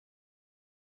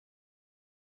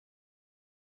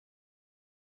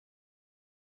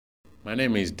My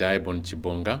name is Dyborn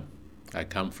Chibonga. I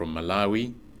come from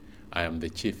Malawi. I am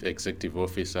the Chief Executive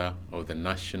Officer of the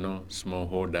National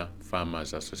Smallholder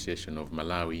Farmers Association of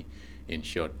Malawi, in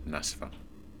short, NASFA.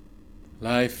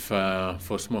 Life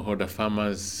for smallholder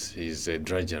farmers is a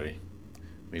drudgery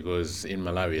because in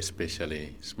Malawi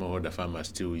especially, smallholder farmers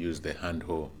still use the hand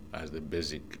hoe as the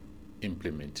basic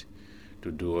implement to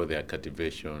do all their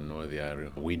cultivation, all their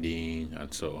weeding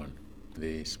and so on.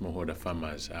 The smallholder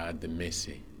farmers are at the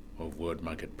mercy of world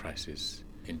market prices.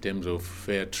 In terms of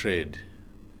fair trade,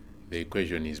 the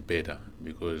equation is better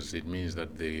because it means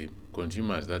that the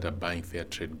consumers that are buying fair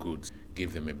trade goods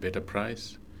give them a better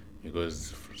price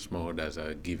because smallholders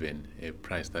are given a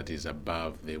price that is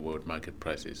above the world market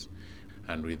prices.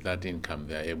 And with that income,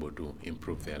 they are able to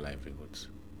improve their livelihoods.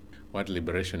 What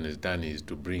Liberation has done is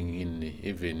to bring in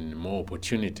even more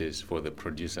opportunities for the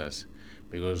producers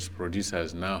because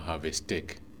producers now have a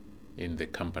stake in the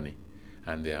company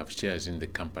and they have shares in the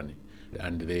company.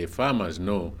 And the farmers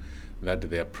know that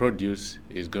their produce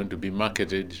is going to be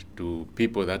marketed to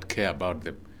people that care about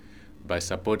them. By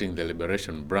supporting the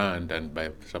Liberation brand and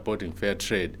by supporting fair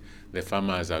trade, the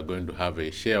farmers are going to have a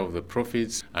share of the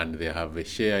profits and they have a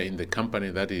share in the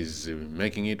company that is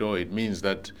making it all. It means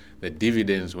that the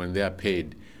dividends, when they are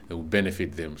paid, will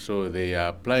benefit them. So they are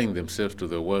applying themselves to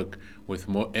the work with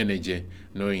more energy,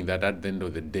 knowing that at the end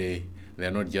of the day, they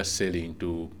are not just selling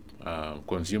to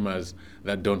consumers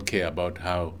that don't care about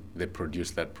how they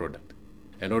produce that product.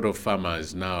 A lot of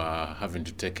farmers now are having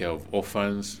to take care of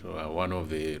orphans, one of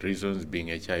the reasons being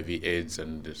HIV, AIDS,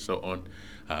 and so on.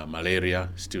 Malaria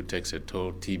still takes a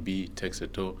toll, TB takes a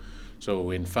toll. So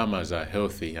when farmers are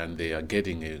healthy and they are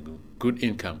getting a good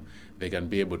income, they can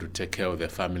be able to take care of their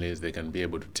families, they can be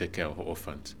able to take care of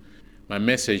orphans. My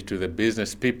message to the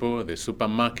business people, the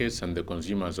supermarkets, and the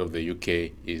consumers of the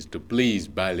UK is to please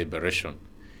buy Liberation.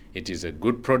 It is a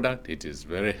good product, it is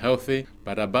very healthy,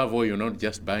 but above all, you're not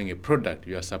just buying a product,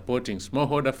 you are supporting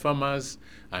smallholder farmers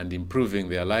and improving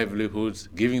their livelihoods,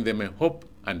 giving them a hope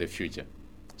and a future.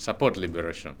 Support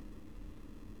Liberation.